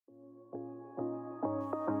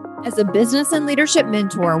As a business and leadership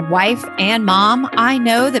mentor, wife, and mom, I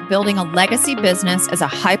know that building a legacy business as a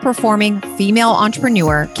high-performing female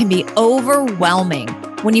entrepreneur can be overwhelming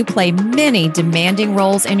when you play many demanding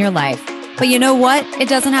roles in your life. But you know what? It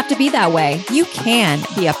doesn't have to be that way. You can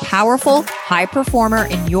be a powerful, high performer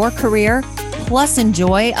in your career, plus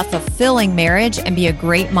enjoy a fulfilling marriage and be a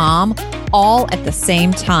great mom, all at the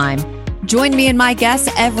same time. Join me and my guests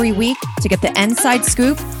every week to get the inside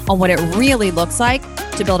scoop on what it really looks like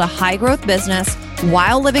to build a high-growth business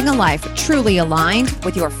while living a life truly aligned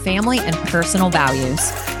with your family and personal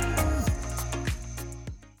values.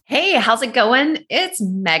 Hey, how's it going? It's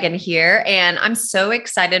Megan here, and I'm so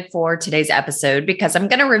excited for today's episode because I'm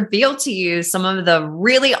going to reveal to you some of the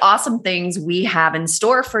really awesome things we have in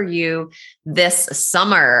store for you this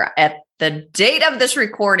summer. At the date of this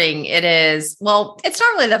recording, it's not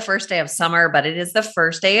really the first day of summer, but it is the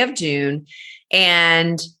first day of June.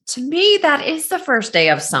 And to me, that is the first day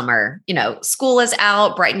of summer. You know, school is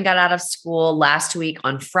out. Brighton got out of school last week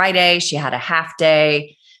on Friday. She had a half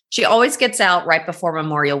day. She always gets out right before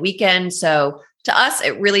Memorial Weekend. So to us,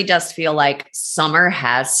 it really does feel like summer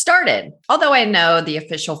has started. Although I know the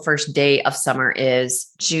official first day of summer is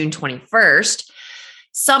June 21st.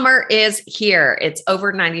 Summer is here. It's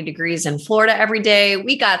over 90 degrees in Florida every day.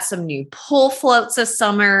 We got some new pool floats this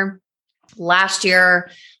summer. Last year,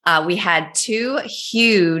 we had two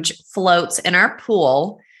huge floats in our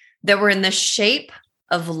pool that were in the shape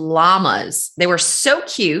of llamas. They were so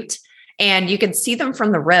cute, and you could see them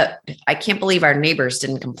from the road. I can't believe our neighbors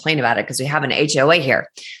didn't complain about it because we have an HOA here.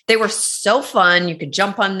 They were so fun. You could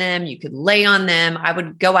jump on them. You could lay on them. I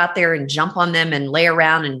would go out there and jump on them and lay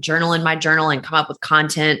around and journal in my journal and come up with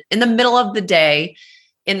content in the middle of the day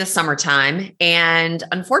in the summertime. And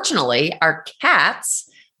unfortunately, our cats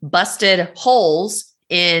busted holes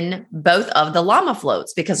in both of the llama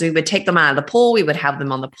floats because we would take them out of the pool. We would have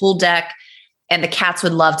them on the pool deck, and the cats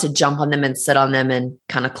would love to jump on them and sit on them and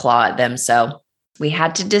kind of claw at them. So we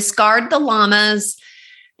had to discard the llamas.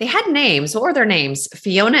 They had names. What were their names?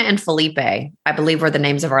 Fiona and Felipe, I believe, were the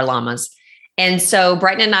names of our llamas. And so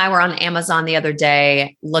Brighton and I were on Amazon the other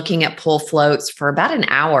day looking at pool floats for about an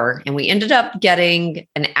hour, and we ended up getting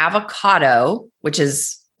an avocado, which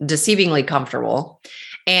is deceivingly comfortable.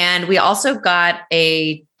 And we also got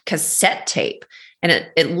a cassette tape, and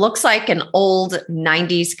it looks like an old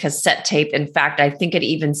 90s cassette tape. In fact, I think it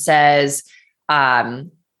even says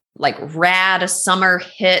like Rad Summer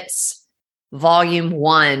Hits Volume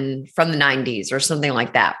 1 from the 90s or something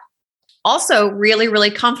like that. Also really,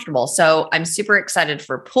 really comfortable. So I'm super excited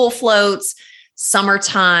for pool floats,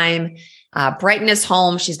 summertime. Brighton is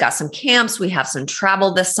home. She's got some camps. We have some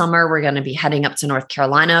travel this summer. We're going to be heading up to North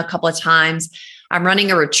Carolina a couple of times. I'm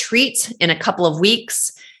running a retreat in a couple of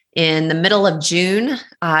weeks in the middle of June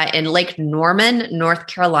in Lake Norman, North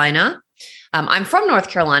Carolina. I'm from North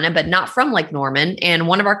Carolina, but not from Lake Norman. And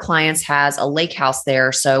one of our clients has a lake house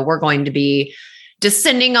there. So we're going to be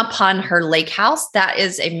descending upon her lake house. That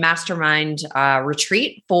is a mastermind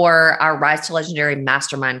retreat for our Rise to Legendary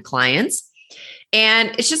mastermind clients. And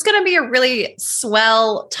it's just going to be a really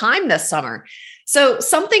swell time this summer. So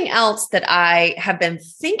something else that I have been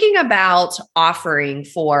thinking about offering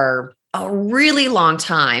for a really long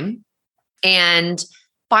time and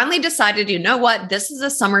finally decided, you know what, this is a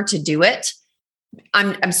summer to do it.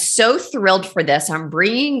 I'm so thrilled for this. I'm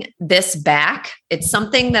bringing this back. It's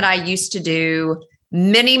something that I used to do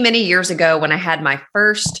many, many years ago when I had my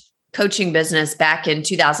first coaching business back in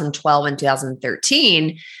 2012 and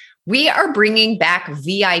 2013. We are bringing back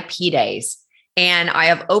VIP days. And I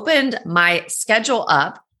have opened my schedule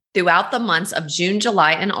up throughout the months of June,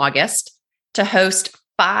 July, and August to host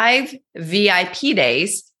 5 VIP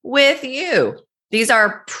days with you. These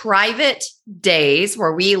are private days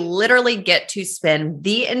where we literally get to spend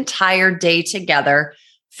the entire day together,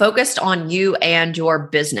 focused on you and your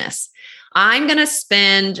business. I'm going to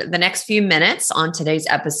spend the next few minutes on today's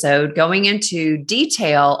episode going into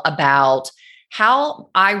detail about how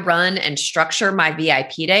I run and structure my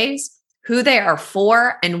VIP days, who they are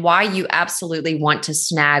for, and why you absolutely want to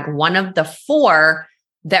snag one of the 4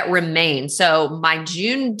 that remain. So my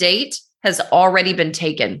June date has already been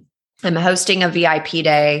taken. I'm hosting a VIP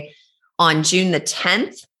day on June the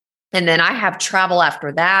 10th. And then I have travel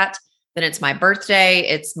after that. Then it's my birthday.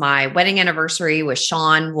 It's my wedding anniversary with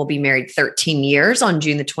Sean. We'll be married 13 years on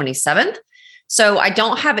June the 27th. So I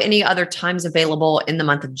don't have any other times available in the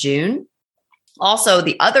month of June. Also,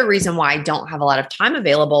 the other reason why I don't have a lot of time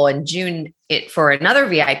available in June for another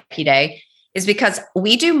VIP day is because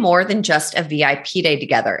we do more than just a VIP day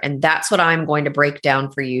together. And that's what I'm going to break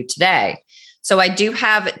down for you today. So I do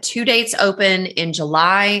have 2 dates open in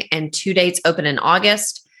July and 2 dates open in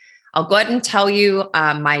August. I'll go ahead and tell you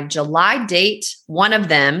my July date. One of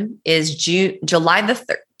them is July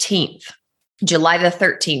the 13th. July the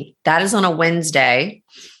 13th. That is on a Wednesday.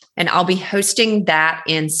 And I'll be hosting that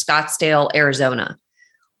in Scottsdale, Arizona.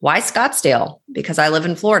 Why Scottsdale? Because I live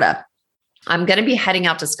in Florida. I'm going to be heading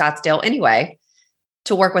out to Scottsdale anyway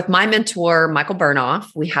to work with my mentor, Michael Burnoff.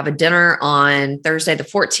 We have a dinner on Thursday, the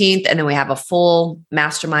 14th, and then we have a full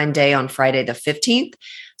mastermind day on Friday, the 15th.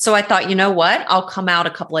 So I thought, you know what? I'll come out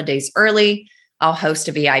a couple of days early. I'll host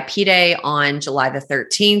a VIP day on July the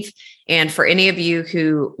 13th. And for any of you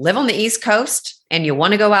who live on the East Coast and you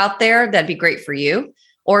want to go out there, that'd be great for you.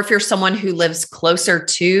 Or if you're someone who lives closer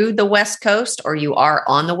to the West Coast or you are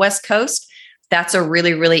on the West Coast, that's a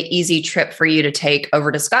really, really easy trip for you to take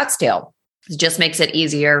over to Scottsdale. It just makes it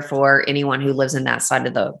easier for anyone who lives in that side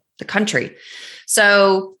of the country.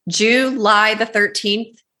 So July the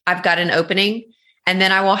 13th, I've got an opening. And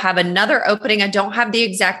then I will have another opening. I don't have the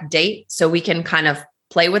exact date, so we can kind of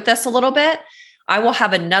play with this a little bit. I will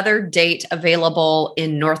have another date available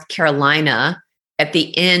in North Carolina at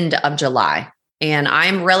the end of July. And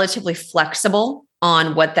I'm relatively flexible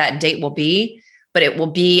on what that date will be, but it will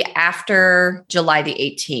be after July the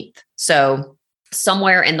 18th. So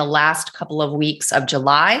somewhere in the last couple of weeks of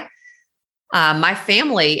July. My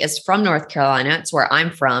family is from North Carolina. It's where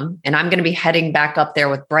I'm from. And I'm going to be heading back up there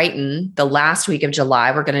with Brighton the last week of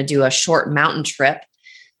July. We're going to do a short mountain trip.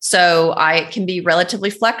 So I can be relatively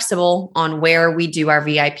flexible on where we do our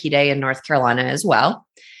VIP day in North Carolina as well.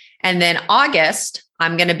 And then August,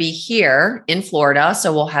 I'm going to be here in Florida.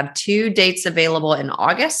 So we'll have 2 dates available in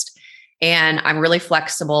August. And I'm really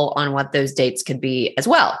flexible on what those dates could be as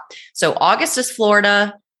well. So August is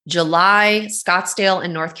Florida, July, Scottsdale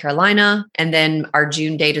in North Carolina. And then our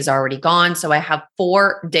June date is already gone. So I have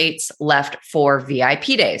 4 dates left for VIP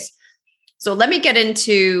days. So let me get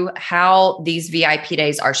into how these VIP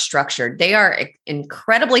days are structured. They are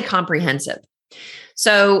incredibly comprehensive.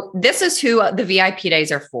 So this is who the VIP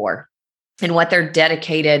days are for and what they're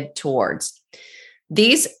dedicated towards.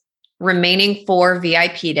 These remaining 4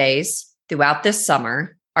 VIP days throughout this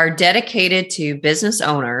summer are dedicated to business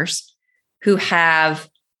owners who have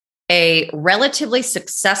a relatively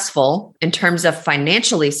successful, in terms of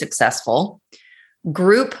financially successful,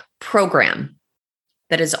 group program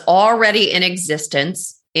that is already in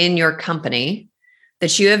existence in your company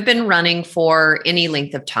that you have been running for any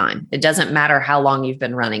length of time. It doesn't matter how long you've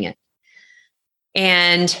been running it.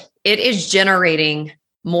 And it is generating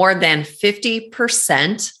more than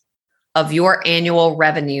 50% of your annual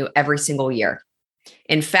revenue every single year.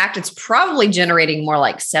 In fact, it's probably generating more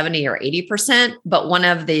like 70 or 80%. But one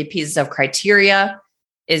of the pieces of criteria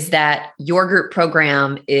is that your group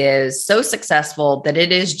program is so successful that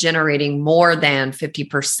it is generating more than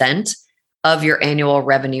 50% of your annual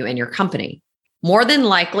revenue in your company. More than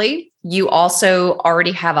likely, you also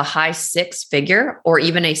already have a high 6-figure or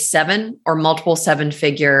even a 7 or multiple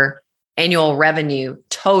 7-figure annual revenue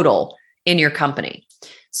total in your company.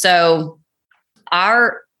 So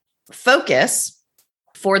our focus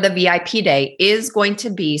for the VIP day is going to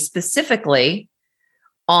be specifically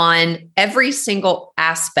on every single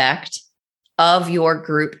aspect of your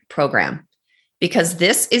group program, because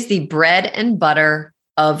this is the bread and butter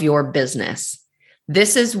of your business.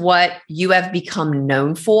 This is what you have become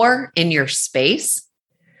known for in your space.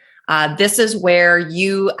 This is where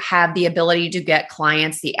you have the ability to get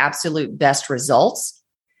clients the absolute best results.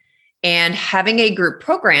 And having a group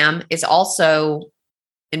program is also,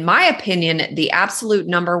 in my opinion, the absolute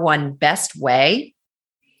number one best way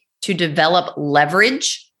to develop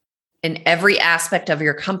leverage in every aspect of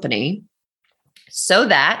your company so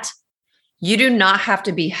that you do not have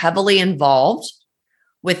to be heavily involved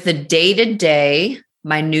with the day-to-day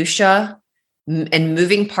minutia and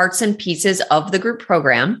moving parts and pieces of the group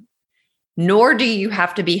program, nor do you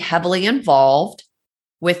have to be heavily involved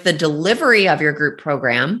with the delivery of your group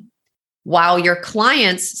program while your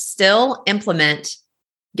clients still implement,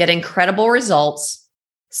 get incredible results,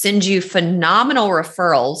 send you phenomenal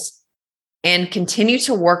referrals, and continue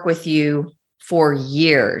to work with you for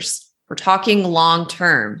years. We're talking long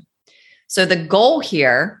term. So the goal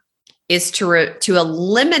here is to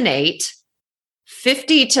eliminate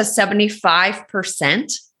 50 to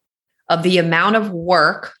 75% of the amount of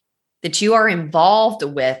work that you are involved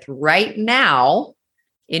with right now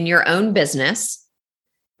in your own business.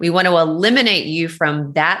 We want to eliminate you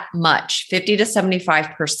from that much, 50 to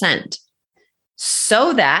 75%,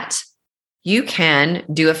 so that you can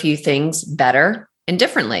do a few things better and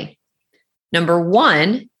differently. Number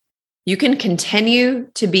one, you can continue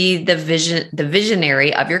to be the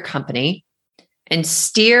visionary of your company and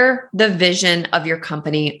steer the vision of your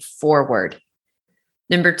company forward.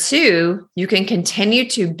 Number two, you can continue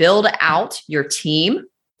to build out your team,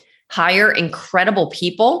 hire incredible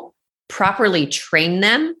people, properly train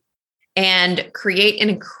them, and create an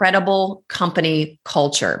incredible company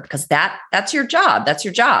culture, because that's your job. That's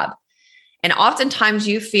your job. And oftentimes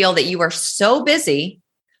you feel that you are so busy,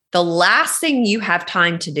 the last thing you have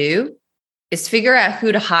time to do is figure out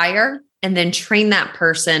who to hire and then train that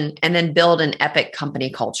person and then build an epic company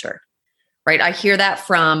culture, right? I hear that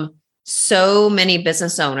from so many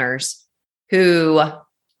business owners who,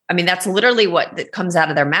 I mean, that's literally what that comes out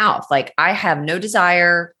of their mouth. Like, I have no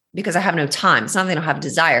desire because I have no time. It's not that they don't have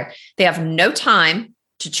desire. They have no time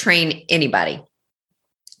to train anybody,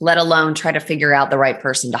 let alone try to figure out the right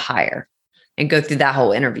person to hire and go through that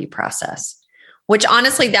whole interview process, which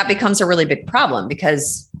honestly, that becomes a really big problem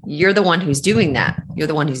because you're the one who's doing that. You're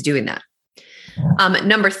the one who's doing that.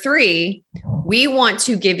 Number three, we want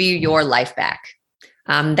to give you your life back.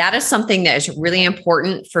 That is something that is really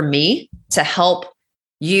important for me to help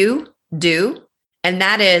you do. And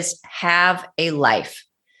that is have a life.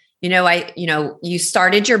 You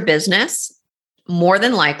started your business more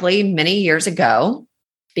than likely many years ago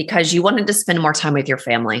because you wanted to spend more time with your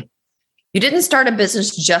family. You didn't start a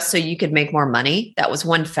business just so you could make more money. That was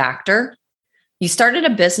one factor. You started a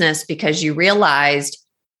business because you realized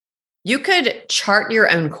you could chart your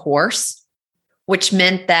own course, which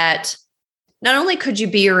meant that not only could you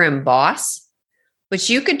be your own boss, but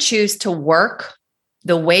you could choose to work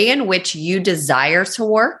the way in which you desire to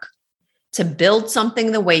work, to build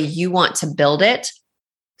something the way you want to build it,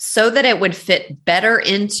 so that it would fit better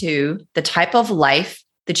into the type of life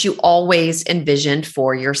that you always envisioned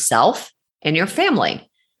for yourself and your family.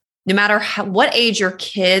 No matter what age your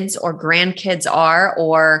kids or grandkids are,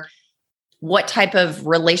 or what type of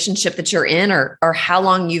relationship that you're in, or how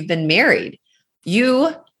long you've been married,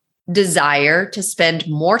 you desire to spend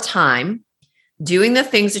more time doing the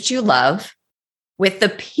things that you love with the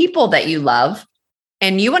people that you love.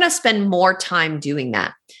 And you want to spend more time doing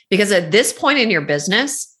that because at this point in your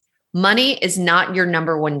business, money is not your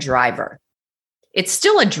number one driver. It's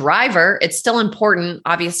still a driver. It's still important.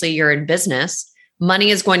 Obviously, you're in business. Money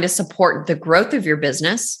is going to support the growth of your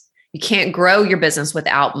business. You can't grow your business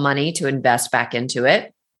without money to invest back into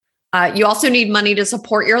it. You also need money to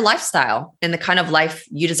support your lifestyle and the kind of life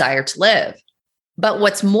you desire to live. But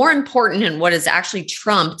what's more important and what has actually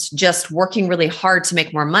trumped just working really hard to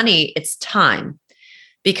make more money, it's time.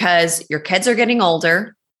 Because your kids are getting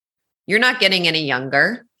older, you're not getting any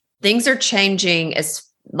younger. Things are changing as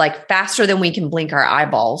faster than we can blink our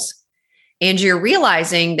eyeballs. And you're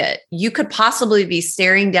realizing that you could possibly be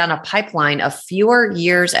staring down a pipeline of fewer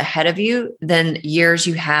years ahead of you than years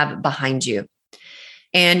you have behind you.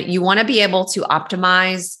 And you want to be able to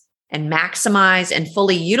optimize and maximize and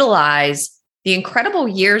fully utilize the incredible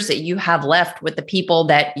years that you have left with the people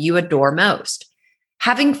that you adore most.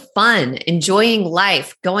 Having fun, enjoying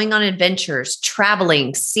life, going on adventures,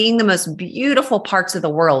 traveling, seeing the most beautiful parts of the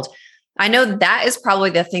world. I know that is probably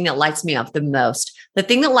the thing that lights me up the most. The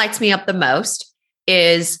thing that lights me up the most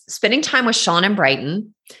is spending time with Sean and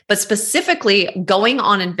Brighton, but specifically going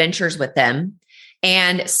on adventures with them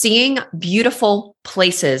and seeing beautiful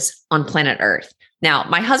places on planet Earth. Now,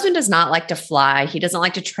 my husband does not like to fly. He doesn't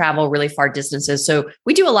like to travel really far distances. So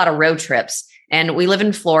we do a lot of road trips, and we live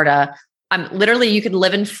in Florida. You could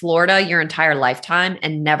live in Florida your entire lifetime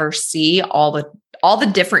and never see all the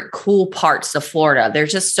different cool parts of Florida.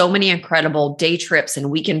 There's just so many incredible day trips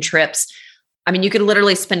and weekend trips. I mean, you could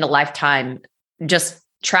literally spend a lifetime just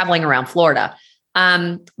traveling around Florida.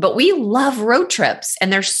 But we love road trips,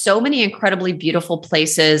 and there's so many incredibly beautiful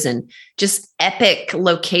places and just epic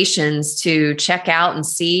locations to check out and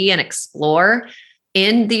see and explore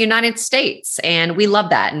in the United States. And we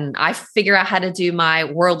love that. And I figure out how to do my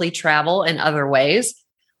worldly travel in other ways,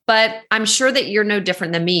 but I'm sure that you're no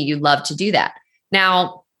different than me. You love to do that.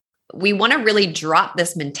 Now, we want to really drop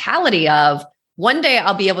this mentality of one day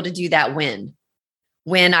I'll be able to do that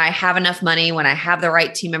when I have enough money, when I have the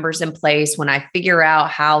right team members in place, when I figure out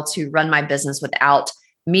how to run my business without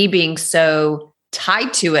me being so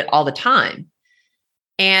tied to it all the time.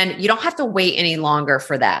 And you don't have to wait any longer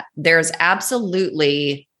for that. There's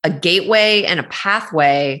absolutely a gateway and a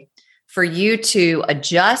pathway for you to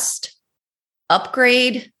adjust,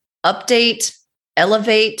 upgrade, update,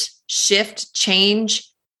 elevate, shift, change,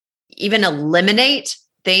 even eliminate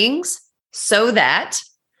things so that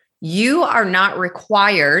you are not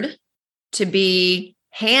required to be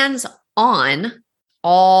hands-on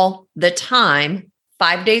all the time,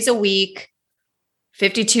 5 days a week,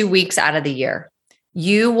 52 weeks out of the year.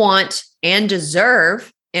 You want and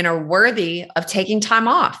deserve and are worthy of taking time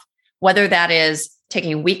off, whether that is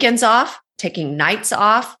taking weekends off, taking nights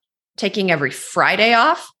off, taking every Friday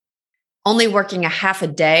off, only working a half a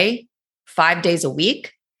day, 5 days a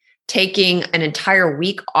week, taking an entire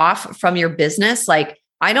week off from your business. Like,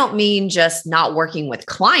 I don't mean just not working with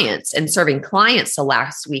clients and serving clients the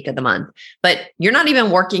last week of the month, but you're not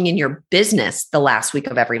even working in your business the last week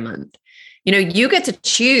of every month. You get to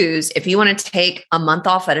choose if you want to take a month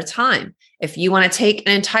off at a time, if you want to take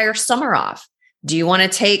an entire summer off. Do you want to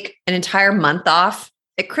take an entire month off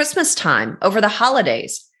at Christmas time over the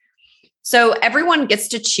holidays? So everyone gets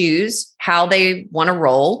to choose how they want to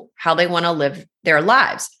roll, how they want to live their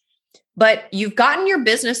lives. But you've gotten your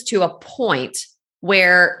business to a point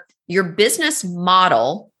where your business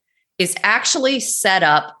model is actually set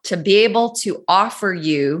up to be able to offer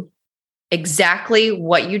you exactly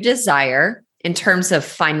what you desire in terms of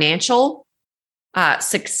financial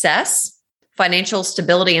success, financial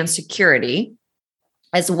stability and security,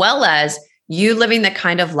 as well as you living the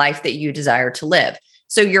kind of life that you desire to live.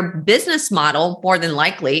 So your business model, more than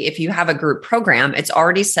likely, if you have a group program, it's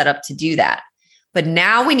already set up to do that. But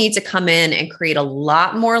now we need to come in and create a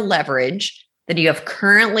lot more leverage than you have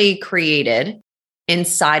currently created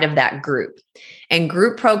inside of that group. And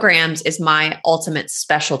group programs is my ultimate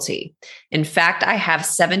specialty. In fact, I have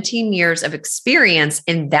 17 years of experience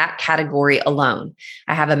in that category alone.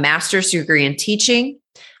 I have a master's degree in teaching.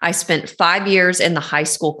 I spent 5 years in the high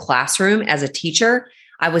school classroom as a teacher.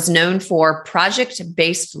 I was known for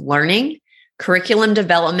project-based learning, curriculum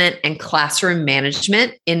development, and classroom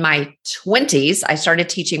management. In my 20s, I started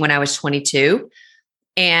teaching when I was 22.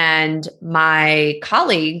 And my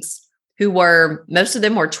colleagues, most of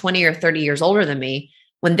them were 20 or 30 years older than me,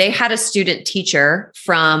 when they had a student teacher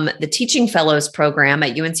from the Teaching Fellows program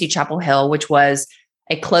at UNC Chapel Hill, which was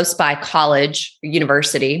a close by college,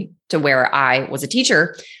 university to where I was a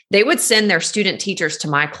teacher, they would send their student teachers to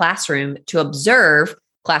my classroom to observe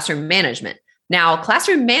classroom management. Now,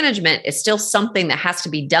 classroom management is still something that has to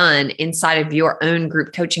be done inside of your own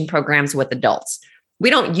group coaching programs with adults.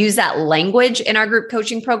 We don't use that language in our group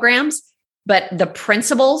coaching programs, but the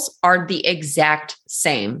principles are the exact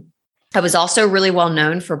same. I was also really well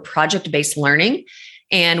known for project-based learning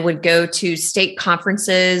and would go to state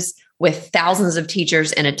conferences with thousands of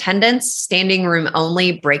teachers in attendance, standing room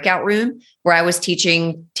only breakout room, where I was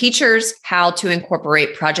teaching teachers how to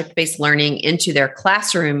incorporate project-based learning into their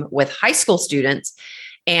classroom with high school students.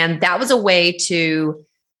 And that was a way to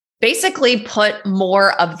basically put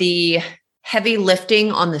more of the heavy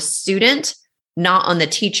lifting on the student, not on the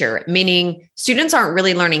teacher, meaning students aren't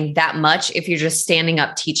really learning that much if you're just standing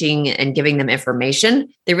up teaching and giving them information.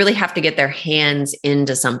 They really have to get their hands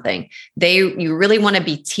into something. You really want to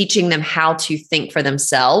be teaching them how to think for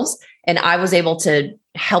themselves. And I was able to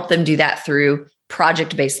help them do that through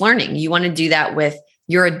project-based learning. You want to do that with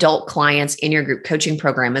your adult clients in your group coaching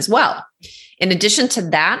program as well. In addition to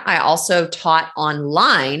that, I also taught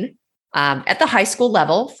online at the high school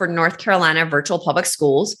level for North Carolina Virtual Public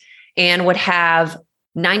Schools, and would have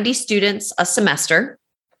 90 students a semester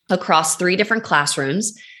across 3 different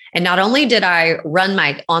classrooms. And not only did I run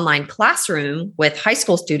my online classroom with high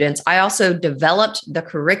school students, I also developed the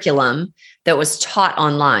curriculum that was taught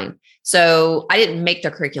online. So I didn't make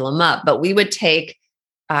the curriculum up, but we would take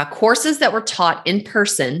courses that were taught in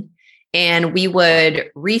person, and we would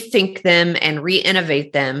rethink them and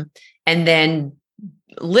re-innovate them, and then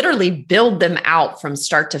literally build them out from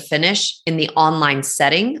start to finish in the online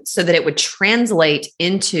setting so that it would translate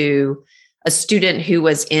into a student who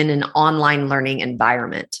was in an online learning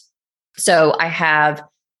environment. So I have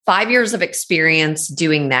 5 years of experience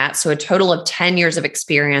doing that. So a total of 10 years of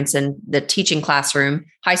experience in the teaching classroom,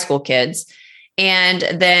 high school kids. And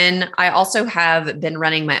then I also have been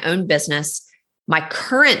running my own business. My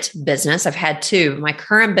current business, I've had 2. My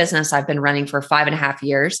current business I've been running for 5.5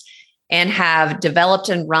 years, and have developed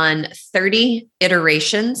and run 30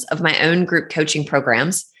 iterations of my own group coaching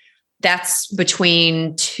programs. That's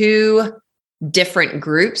between 2 different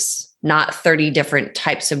groups, not 30 different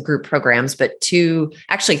types of group programs, but 3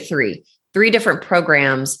 different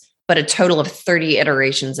programs, but a total of 30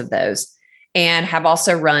 iterations of those. And have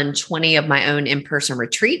also run 20 of my own in-person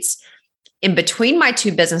retreats. In between my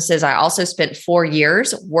 2 businesses, I also spent 4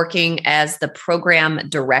 years working as the program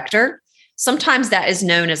director. Sometimes that is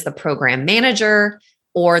known as the program manager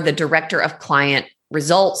or the director of client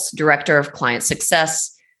results, director of client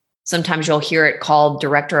success. Sometimes you'll hear it called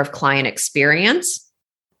director of client experience.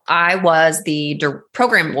 I was the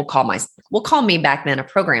program, we'll call me back then a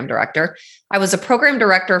program director. I was a program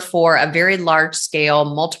director for a very large scale,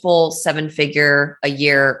 multiple 7-figure a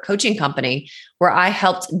year coaching company where I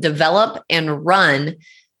helped develop and run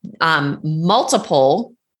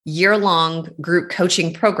multiple year-long group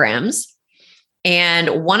coaching programs.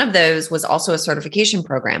 And one of those was also a certification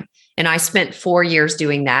program. And I spent 4 years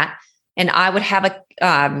doing that. And I would have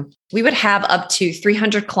we would have up to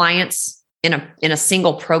 300 clients in a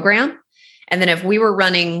single program. And then if we were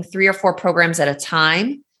running 3 or 4 programs at a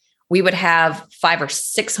time, we would have 500 or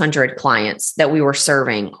 600 clients that we were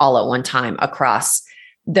serving all at one time across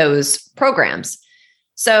those programs.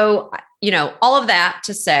 So, all of that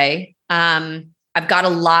to say, I've got a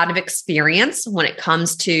lot of experience when it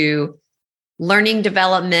comes to learning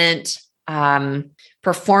development,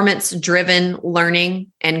 performance-driven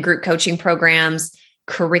learning and group coaching programs,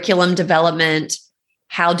 curriculum development.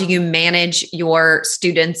 How do you manage your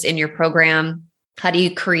students in your program? How do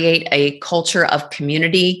you create a culture of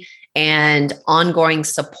community and ongoing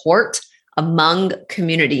support among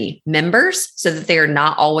community members so that they are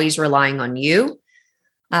not always relying on you?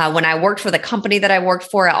 When I worked for the company that I worked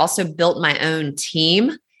for, I also built my own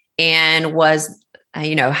team and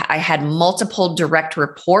I had multiple direct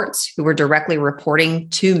reports who were directly reporting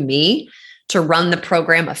to me to run the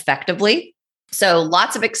program effectively. So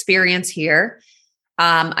lots of experience here.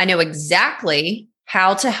 I know exactly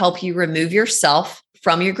how to help you remove yourself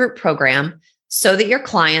from your group program so that your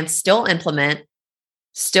clients still implement,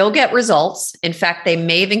 still get results. In fact, they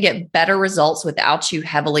may even get better results without you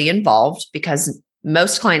heavily involved, because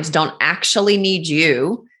most clients don't actually need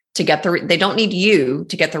you to get they don't need you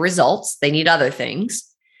to get the results. They need other things.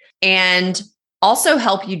 And also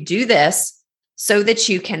help you do this so that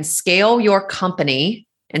you can scale your company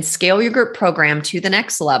and scale your group program to the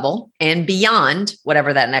next level and beyond,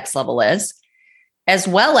 whatever that next level is, as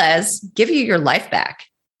well as give you your life back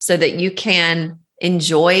so that you can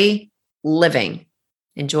enjoy living.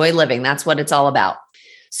 Enjoy living. That's what it's all about.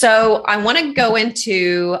 So I want to go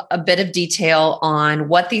into a bit of detail on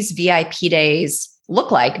what these VIP days look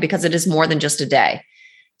like, because it is more than just a day.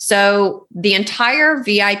 So the entire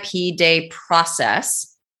VIP day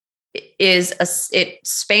process it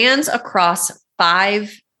spans across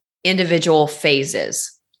 5 individual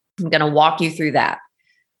phases. I'm going to walk you through that.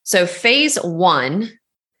 So phase 1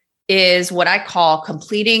 is what I call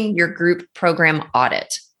completing your group program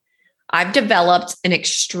audit. I've developed an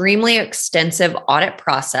extremely extensive audit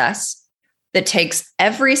process that takes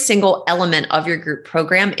every single element of your group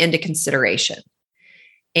program into consideration.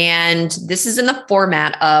 And this is in the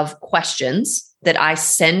format of questions that I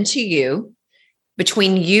send to you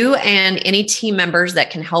between you and any team members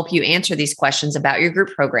that can help you answer these questions about your group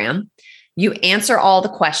program. You answer all the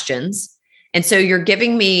questions. And so you're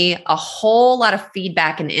giving me a whole lot of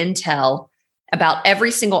feedback and intel about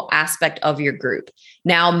every single aspect of your group.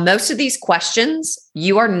 Now, most of these questions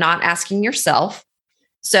you are not asking yourself.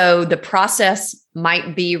 So the process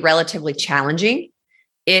might be relatively challenging.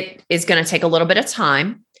 It is going to take a little bit of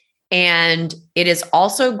time. And it is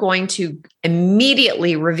also going to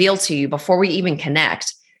immediately reveal to you, before we even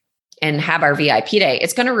connect and have our VIP day,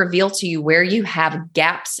 it's going to reveal to you where you have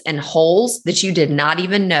gaps and holes that you did not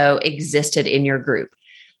even know existed in your group.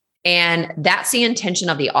 And that's the intention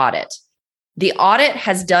of the audit. The audit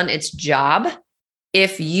has done its job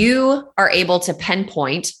if you are able to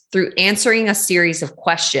pinpoint through answering a series of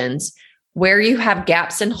questions where you have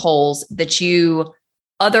gaps and holes that you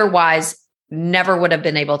otherwise never would have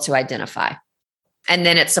been able to identify. And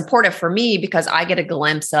then it's supportive for me because I get a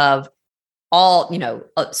glimpse of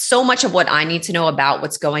so much of what I need to know about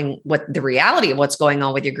what the reality of what's going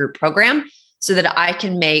on with your group program, so that I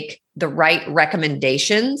can make the right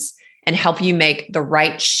recommendations and help you make the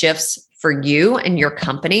right shifts for you and your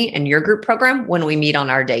company and your group program when we meet on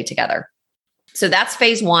our day together. So that's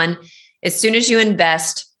phase 1. As soon as you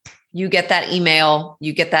invest, you get that email,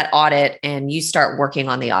 you get that audit, and you start working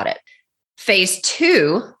on the audit. Phase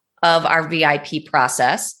 2 of our VIP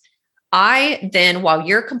process, I then, while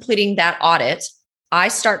you're completing that audit, I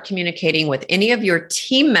start communicating with any of your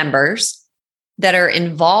team members that are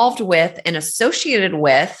involved with and associated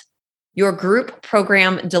with your group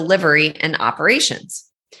program delivery and operations.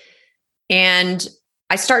 And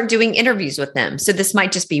I start doing interviews with them. So this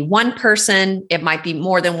might just be one person. It might be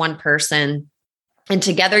more than one person. And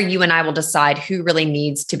together, you and I will decide who really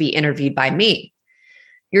needs to be interviewed by me.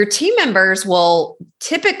 Your team members will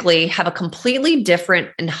typically have a completely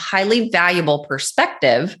different and highly valuable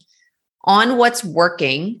perspective on what's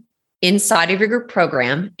working inside of your group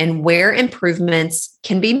program and where improvements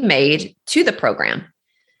can be made to the program.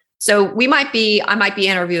 So I might be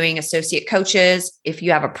interviewing associate coaches. If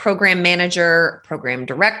you have a program manager, program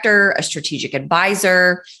director, a strategic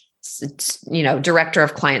advisor, director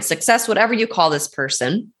of client success, whatever you call this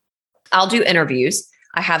person, I'll do interviews.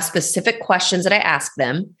 I have specific questions that I ask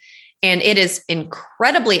them. And it is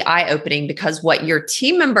incredibly eye-opening because what your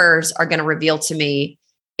team members are going to reveal to me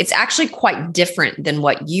it's actually quite different than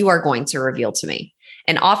what you are going to reveal to me.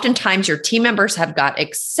 And oftentimes your team members have got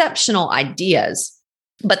exceptional ideas,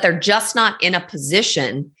 but they're just not in a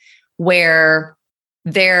position where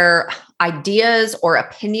their ideas or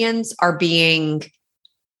opinions are being,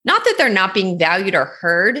 not that they're not being valued or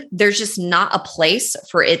heard, there's just not a place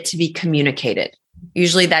for it to be communicated.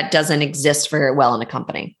 Usually that doesn't exist very well in a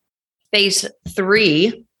company. Phase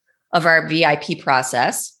 3 of our VIP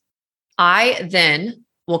process, I then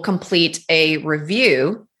will complete a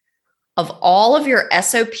review of all of your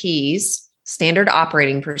SOPs, standard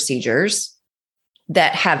operating procedures,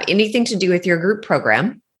 that have anything to do with your group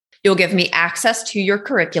program. You'll give me access to your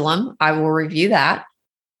curriculum. I will review that.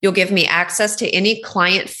 You'll give me access to any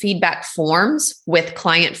client feedback forms with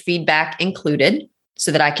client feedback included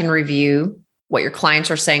so that I can review what your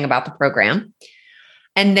clients are saying about the program.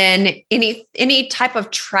 And then any type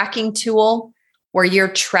of tracking tool where you're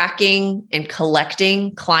tracking and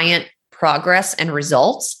collecting client progress and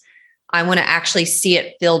results. I want to actually see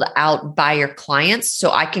it filled out by your clients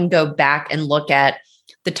so I can go back and look at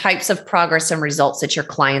the types of progress and results that your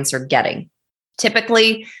clients are getting.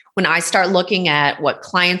 Typically, when I start looking at what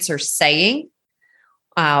clients are saying,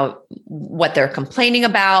 what they're complaining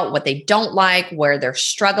about, what they don't like, where they're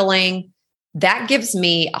struggling, that gives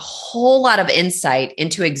me a whole lot of insight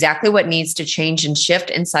into exactly what needs to change and shift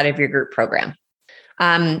inside of your group program.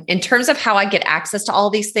 In terms of how I get access to all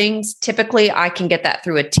these things, typically I can get that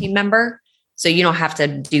through a team member, so you don't have to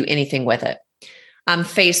do anything with it.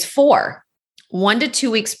 Phase 4, 1 to 2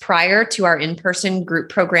 weeks prior to our in-person group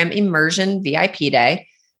program immersion VIP day,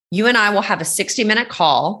 you and I will have a 60-minute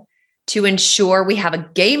call to ensure we have a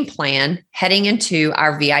game plan heading into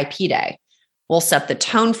our VIP day. We'll set the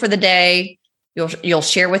tone for the day. You'll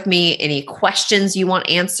share with me any questions you want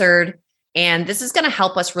answered. And this is going to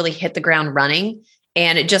help us really hit the ground running.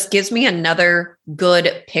 And it just gives me another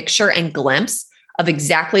good picture and glimpse of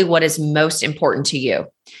exactly what is most important to you.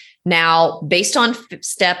 Now, based on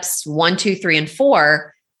steps 1, 2, 3, and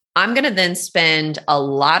 4, I'm going to then spend a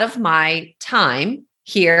lot of my time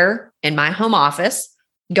here in my home office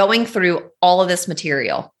going through all of this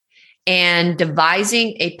material and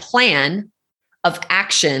devising a plan of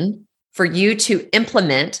action for you to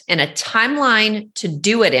implement and a timeline to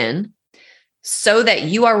do it in, so that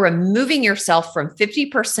you are removing yourself from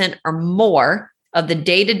 50% or more of the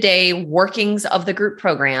day-to-day workings of the group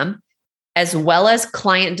program, as well as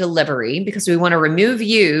client delivery, because we want to remove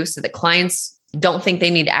you so that clients don't think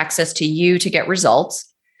they need access to you to get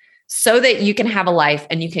results, so that you can have a life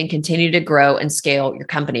and you can continue to grow and scale your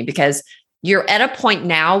company, because you're at a point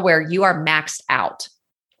now where you are maxed out.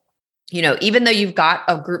 Even though you've got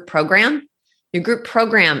a group program, your group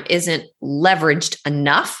program isn't leveraged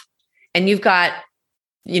enough. And you've got,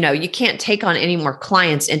 you can't take on any more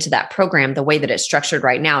clients into that program the way that it's structured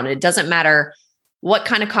right now. And it doesn't matter what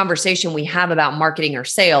kind of conversation we have about marketing or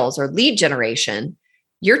sales or lead generation,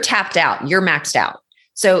 you're tapped out, you're maxed out.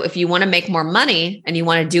 So if you want to make more money and you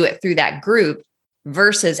want to do it through that group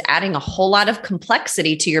versus adding a whole lot of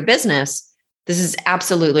complexity to your business, this is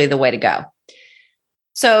absolutely the way to go.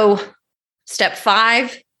 So step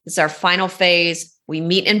 5 is our final phase. We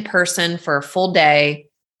meet in person for a full day.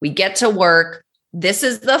 We get to work. This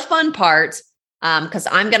is the fun part, because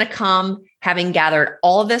I'm going to come having gathered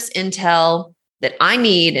all of this intel that I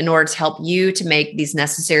need in order to help you to make these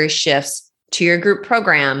necessary shifts to your group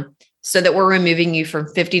program, so that we're removing you from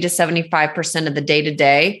 50 to 75% of the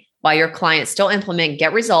day-to-day while your clients still implement,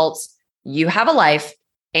 get results, you have a life,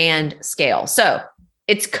 and scale. So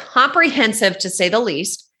it's comprehensive, to say the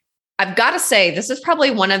least. I've got to say, this is probably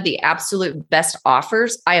one of the absolute best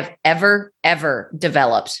offers I have ever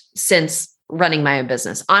developed since running my own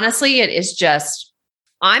business. Honestly, it is just,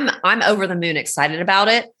 I'm over the moon excited about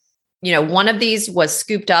it. One of these was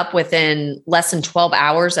scooped up within less than 12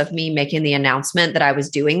 hours of me making the announcement that I was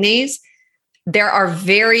doing these. There are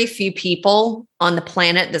very few people on the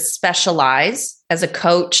planet that specialize as a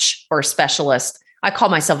coach or specialist. I call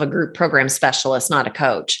myself a group program specialist, not a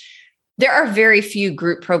coach. There are very few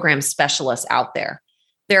group program specialists out there.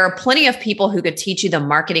 There are plenty of people who could teach you the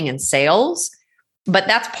marketing and sales, but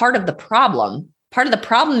that's part of the problem. Part of the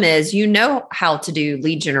problem is you know how to do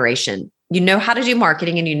lead generation, you know how to do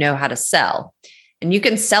marketing, and you know how to sell. And you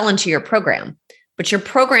can sell into your program, but your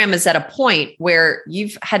program is at a point where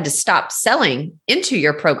you've had to stop selling into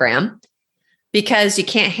your program because you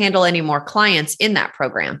can't handle any more clients in that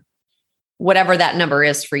program, whatever that number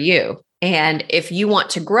is for you. And if you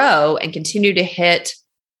want to grow and continue to hit,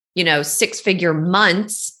 6-figure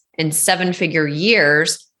months and 7-figure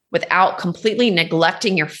years without completely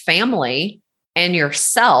neglecting your family and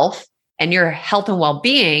yourself and your health and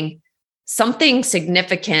well-being, something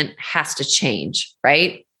significant has to change,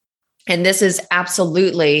 right? And this is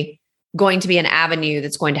absolutely going to be an avenue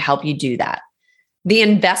that's going to help you do that. The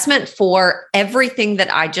investment for everything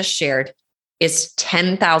that I just shared is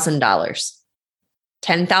 $10,000.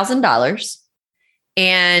 $10,000.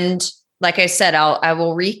 And like I said, I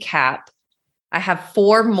will recap. I have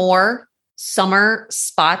 4 more summer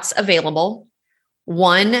spots available.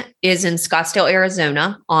 One is in Scottsdale,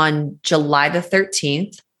 Arizona on July the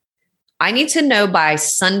 13th. I need to know by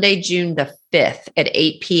Sunday, June the 5th at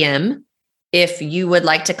 8 p.m. if you would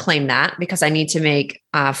like to claim that, because I need to make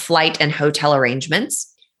flight and hotel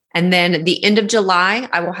arrangements. And then the end of July,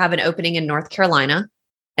 I will have an opening in North Carolina.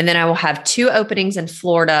 And then I will have 2 openings in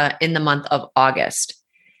Florida in the month of August.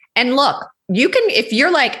 And look, you can, if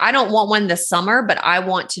you're like, I don't want one this summer, but I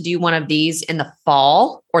want to do one of these in the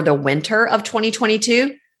fall or the winter of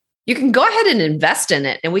 2022, you can go ahead and invest in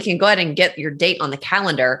it. And we can go ahead and get your date on the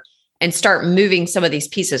calendar and start moving some of these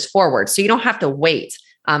pieces forward. So you don't have to wait.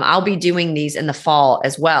 I'll be doing these in the fall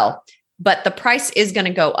as well, but the price is going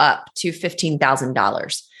to go up to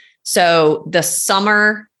 $15,000. So the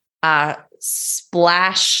summer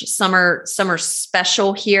splash summer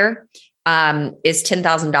special here is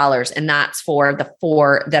 $10,000. And that's for the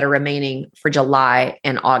 4 that are remaining for July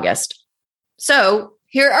and August. So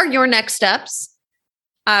here are your next steps.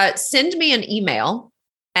 Send me an email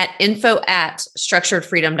at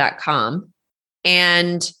info@structuredfreedom.com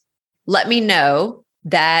and let me know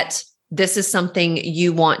that this is something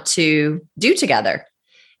you want to do together.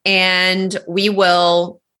 And we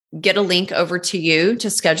will get a link over to you to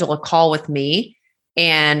schedule a call with me.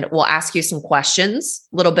 And we'll ask you some questions,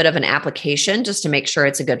 a little bit of an application just to make sure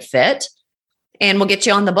it's a good fit. And we'll get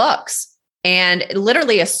you on the books. And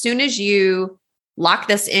literally, as soon as you lock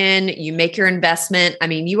this in, you make your investment. I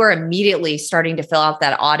mean, you are immediately starting to fill out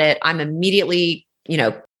that audit. I'm immediately,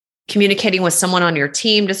 communicating with someone on your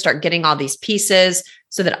team to start getting all these pieces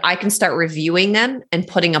so that I can start reviewing them and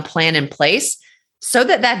putting a plan in place so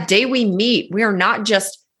that day we meet, we are not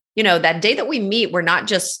just, that day that we meet, we're not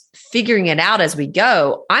just figuring it out as we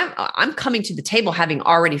go. I'm coming to the table having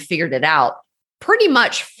already figured it out pretty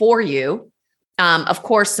much for you. Of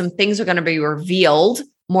course, some things are going to be revealed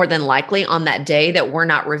more than likely on that day that were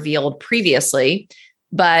not revealed previously,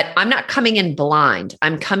 but I'm not coming in blind.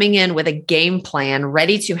 I'm coming in with a game plan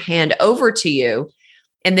ready to hand over to you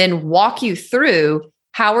and then walk you through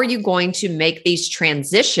how are you going to make these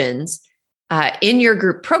transitions in your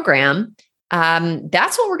group program.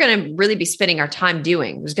 That's what we're going to really be spending our time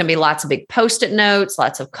doing. There's going to be lots of big Post-it notes,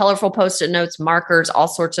 lots of colorful Post-it notes, markers, all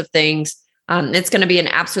sorts of things. It's going to be an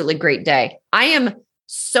absolutely great day. I am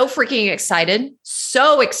so freaking excited,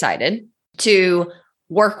 so excited to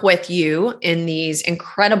work with you in these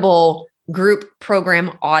incredible group program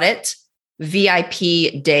audit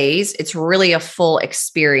VIP days. It's really a full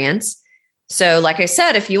experience. So like I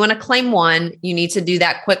said, if you want to claim one, you need to do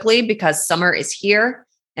that quickly because summer is here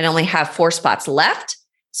and only have 4 spots left.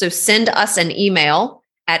 So send us an email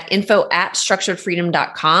at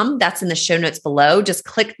info@structuredfreedom.com. That's in the show notes below. Just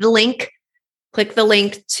click the link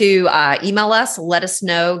to email us. Let us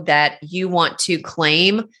know that you want to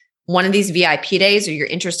claim one of these VIP days or you're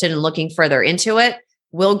interested in looking further into it.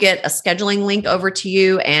 We'll get a scheduling link over to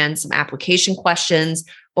you and some application questions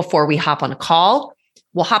before we hop on a call.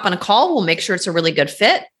 We'll hop on a call. We'll make sure it's a really good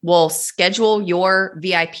fit. We'll schedule your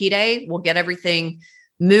VIP day. We'll get everything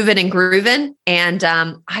moving and grooving. And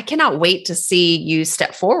I cannot wait to see you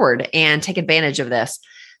step forward and take advantage of this.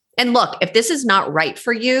 And look, if this is not right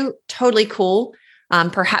for you, totally cool.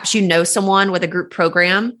 Perhaps you know someone with a group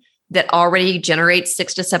program that already generates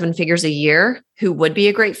 6 to 7 figures a year who would be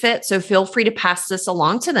a great fit. So feel free to pass this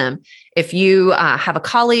along to them. If you have a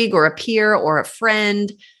colleague or a peer or a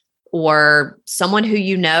friend or someone who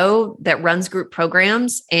you know that runs group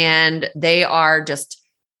programs and they are just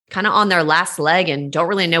kind of on their last leg and don't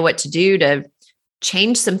really know what to do to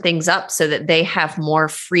change some things up so that they have more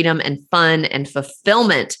freedom and fun and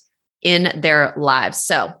fulfillment in their lives.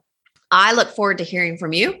 So I look forward to hearing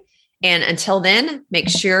from you. And until then, make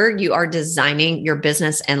sure you are designing your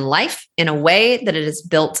business and life in a way that it is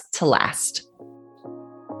built to last.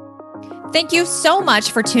 Thank you so much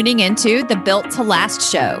for tuning into the Built to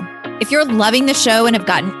Last show. If you're loving the show and have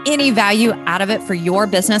gotten any value out of it for your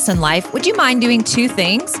business and life, would you mind doing 2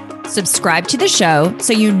 things? Subscribe to the show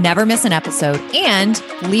so you never miss an episode and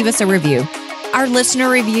leave us a review. Our listener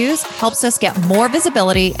reviews helps us get more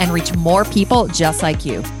visibility and reach more people just like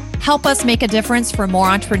you. Help us make a difference for more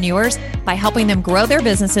entrepreneurs by helping them grow their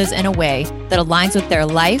businesses in a way that aligns with their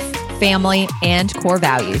life, family, and core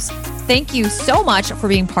values. Thank you so much for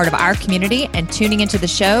being part of our community and tuning into the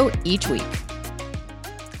show each week.